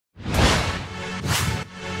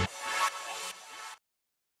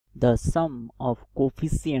The some of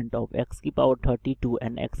coefficient of x की power 32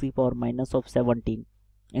 and x की power minus of 17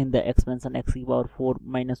 in the expansion x की power 4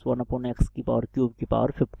 minus 1 upon x की power cube की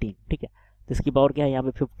power 15। ठीक है, तो इसकी पावर क्या है यहाँ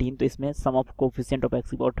पे 15, तो इसमें सम ऑफ कोफिशिएंट ऑफ x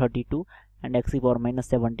की पावर 32 एंड x की पावर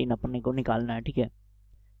माइनस 17 अपने को निकालना है। ठीक है,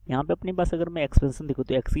 यहाँ पे अपने पास अगर मैं एक्सपेंशन देखूँ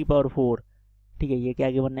तो x की पावर 4, ठीक है, ये क्या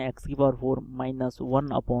आगे बनना है x की power 4 minus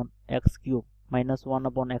 1 upon x cube, minus 1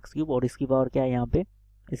 upon x cube, और इसकी पावर क्या है यहाँ पे,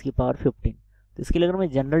 इसकी पावर 15। तो इसके लिए अगर मैं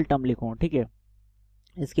जनरल टर्म लिखूँ, ठीक है,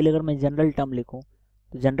 इसके लिए अगर मैं जनरल टर्म लिखूँ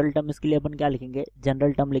तो जनरल टर्म इसके लिए अपन क्या लिखेंगे,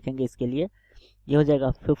 जनरल टर्म लिखेंगे इसके लिए, ये हो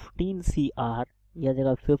जाएगा 15CR, ये हो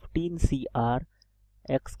जाएगा 15CR,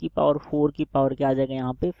 x की पावर 4 की पावर क्या आ जाएगा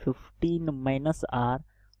यहाँ पे 15 माइनस r,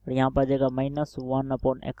 और यहाँ पर आ जाएगा माइनस 1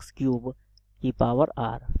 अपॉन एक्स क्यूब की पावर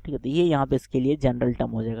r। ठीक है, तो ये यहाँ पे इसके लिए जनरल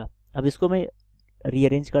टर्म हो जाएगा। अब इसको मैं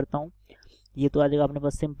रीअरेंज करता हूँ, ये तो आ जाएगा अपने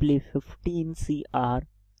पास सिंपली 15CR,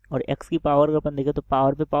 और x की पावर अगर अपन देखें तो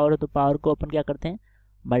पावर पे पावर है, तो पावर को अपन क्या करते हैं,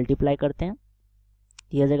 मल्टीप्लाई करते हैं।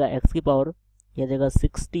 ये आ जाएगा x की पावर, ये आ जाएगा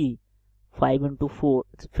 65 इंटू 4,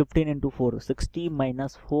 15 इंटू 4, 60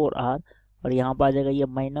 माइनस 4r, और यहाँ पर आ जाएगा ये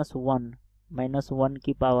माइनस 1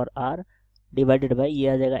 की पावर r डिवाइडेड बाई ये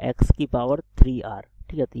आ जाएगा x की पावर 3r।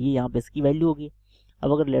 ठीक है, तो ये यहाँ पे इसकी वैल्यू होगी।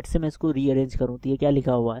 अब अगर लेट से मैं इसको रीअरेंज करूँ तो ये क्या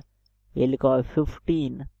लिखा हुआ है, ये लिखा हुआ है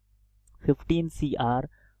 15CR,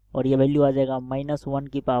 और ये वैल्यू आ जाएगा माइनस 1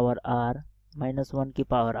 की पावर r, माइनस 1 की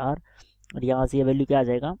पावर r, और यहाँ से ये वैल्यू क्या आ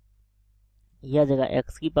जाएगा, ये आ जाएगा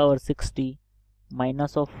x की power 60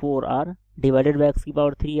 minus of 4r divided by x की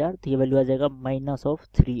पावर 3r, तो ये वैल्यू आ जाएगा माइनस ऑफ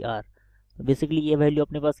 3r। तो बेसिकली ये वैल्यू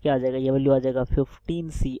अपने पास क्या आ जाएगा, ये वैल्यू आ जाएगा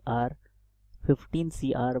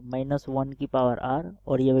 15CR माइनस 1 की पावर r,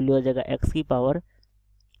 और ये वैल्यू आ जाएगा x की पावर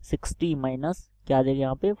 60 माइनस क्या आ जाएगा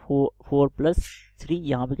यहाँ पे 4 प्लस 3,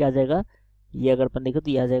 यहाँ पे क्या आ जाएगा, ये अगर अपन देखें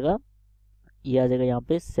तो ये आ जाएगा यहाँ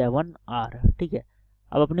पे 7r। ठीक है,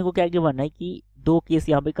 अब अपने को क्या गिवन है कि दो केस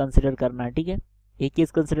यहाँ पे कंसिडर करना है। ठीक है, एक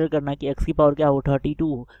केस कंसिडर करना है कि x की पावर क्या हो 32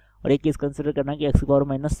 हो, और एक केस कंसिडर करना है कि x की पावर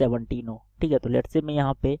माइनस 17 हो। ठीक है, तो लेट से मैं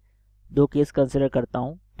यहाँ पे दो केस कंसिडर करता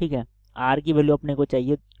हूँ। ठीक है, r की वैल्यू अपने को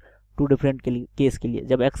चाहिए टू डिफरेंट केस के लिए,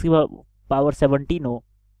 जब x की पावर 17 हो,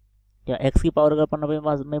 या x की पावर अगर अपने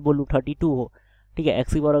पास मैं बोलूँ 32 हो। ठीक है,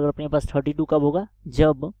 x की पावर अगर अपने पास 32 कब होगा,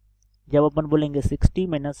 जब अपन बोलेंगे 60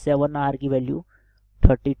 माइनस 7r की वैल्यू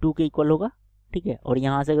 32 के इक्वल होगा। ठीक है, और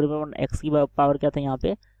यहाँ से अगर अपन x की पावर क्या था यहाँ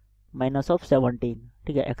पे माइनस ऑफ 17,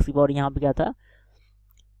 ठीक है, x की पावर यहाँ पे क्या था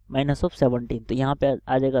माइनस ऑफ 17, तो यहाँ पे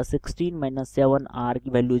आ जाएगा 16 माइनस 7r की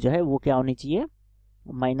वैल्यू जो है वो क्या होनी चाहिए,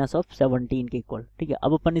 माइनस ऑफ 17 के इक्वल। ठीक है,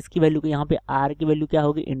 अब अपन इसकी वैल्यू को यहाँ पे r की वैल्यू क्या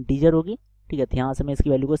होगी, इंटीजर होगी। ठीक है, तो यहाँ से मैं इसकी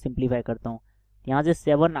वैल्यू को सिंप्लीफाई करता हूँ, यहाँ से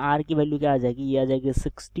 7r की वैल्यू क्या आ जाएगी, ये आ जाएगी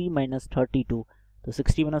 60 माइनस 32, तो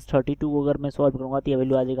 60 माइनस 32 को अगर मैं सॉल्व करूँगा तो ये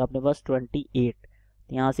वैल्यू आ जाएगा अपने पास 28।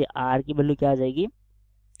 तो यहाँ से r की वैल्यू क्या आ जाएगी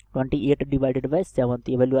 28 डिवाइडेड बाई 7,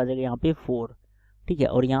 तो ये वैल्यू आ जाएगा यहाँ पे 4। ठीक है,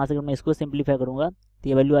 और यहाँ से अगर मैं इसको सिंप्लीफाई करूँगा तो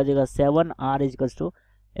ये वैल्यू आ जाएगा 7r इजकल्स टू,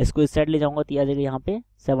 इसको इस साइड ले जाऊँगा तो ये आ जाएगा यहाँ पे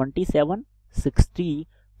 77, 60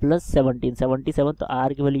 प्लस 17, 77, तो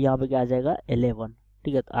r की वैल्यू यहाँ पे क्या आ जाएगा 11।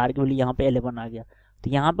 ठीक है, तो r की वैल्यू यहाँ पे 11 आ गया। तो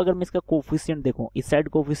यहाँ पर अगर मैं इसका कोफिशिएंट देखूँ, इस साइड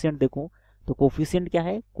कोफिशिएंट देखूँ तो कोफिशिएंट क्या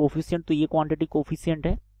है, कोफिशिएंट तो ये क्वांटिटी कोफिशिएंट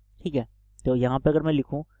है। ठीक है, तो यहाँ पे अगर मैं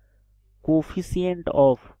लिखूँ कोफिशिएंट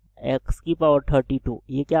ऑफ x की पावर 32,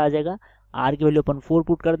 ये क्या आ जाएगा, r की वैल्यू अपन 4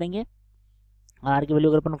 पुट कर देंगे, r की वैल्यू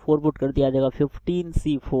अगर अपन 4 पुट कर दिया आ जाएगा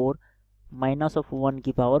 15C4 माइनस ऑफ 1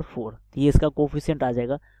 की पावर 4, तो ये इसका कोफिशिएंट आ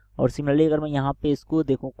जाएगा। और सिमिलरली अगर मैं यहाँ पे इसको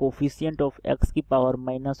देखूँ कोफिशिएंट ऑफ x की power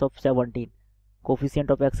minus of 17,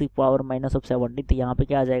 coefficient of x की पावर माइनस ऑफ 17, तो यहाँ पे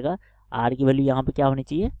क्या आ जाएगा, r की वैल्यू यहाँ पे क्या होनी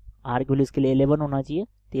चाहिए, r की वैल्यू इसके लिए 11 होना चाहिए,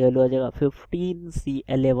 तो ये वैल्यू आ जाएगा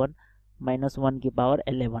 15C11 माइनस 1 की पावर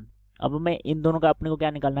 11। अब मैं इन दोनों का अपने को क्या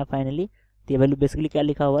निकालना है फाइनली, तो ये वैल्यू बेसिकली क्या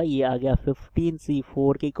लिखा हुआ है, ये आ गया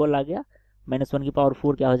 15C4 के इक्वल आ गया, माइनस 1 की पावर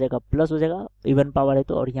 4 क्या हो जाएगा प्लस हो जाएगा, इवन पावर है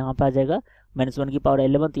तो, और यहाँ पे आ जाएगा माइनस 1 की पावर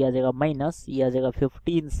 11, तो ये आ जाएगा माइनस, ये आ जाएगा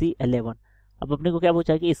 15C11। अब अपने को क्या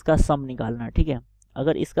पूछा है कि इसका सम निकालना है। ठीक है,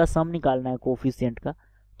 अगर इसका सम निकालना है कोफिशिएंट का,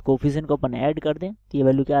 तो कोफिशिएंट को अपन ऐड कर दें तो ये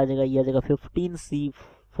वैल्यू क्या आ जाएगा, ये आ जाएगा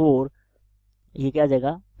 15C4, ये क्या आ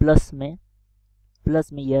जाएगा प्लस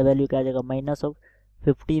में ये वैल्यू क्या आ जाएगा माइनस ऑफ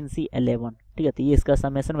 15C11। ठीक है, तो ये इसका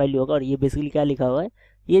समेशन वैल्यू होगा, और ये बेसिकली क्या लिखा हुआ है,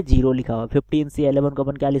 ये 0 लिखा हुआ है। 15C11 को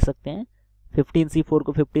अपन क्या लिख सकते हैं, 15C4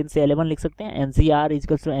 को 15C11 लिख सकते हैं, NCR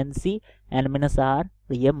equals to NC n minus R,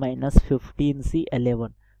 तो ये माइनस 15C11,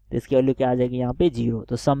 तो इसकी वैल्यू क्या आ जाएगी यहाँ पे 0।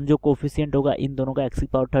 तो सम जो कोफिशिएंट होगा इन दोनों का x की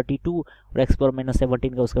पावर 32 और x की पावर माइनस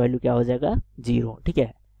 17 का, उसका वैल्यू क्या हो जाएगा 0। ठीक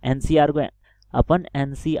है, NCR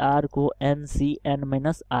को NC n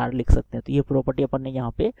माइनस R लिख सकते हैं, तो ये प्रॉपर्टी अपन ने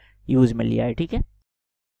यहाँ पे यूज में लिया है। ठीक है।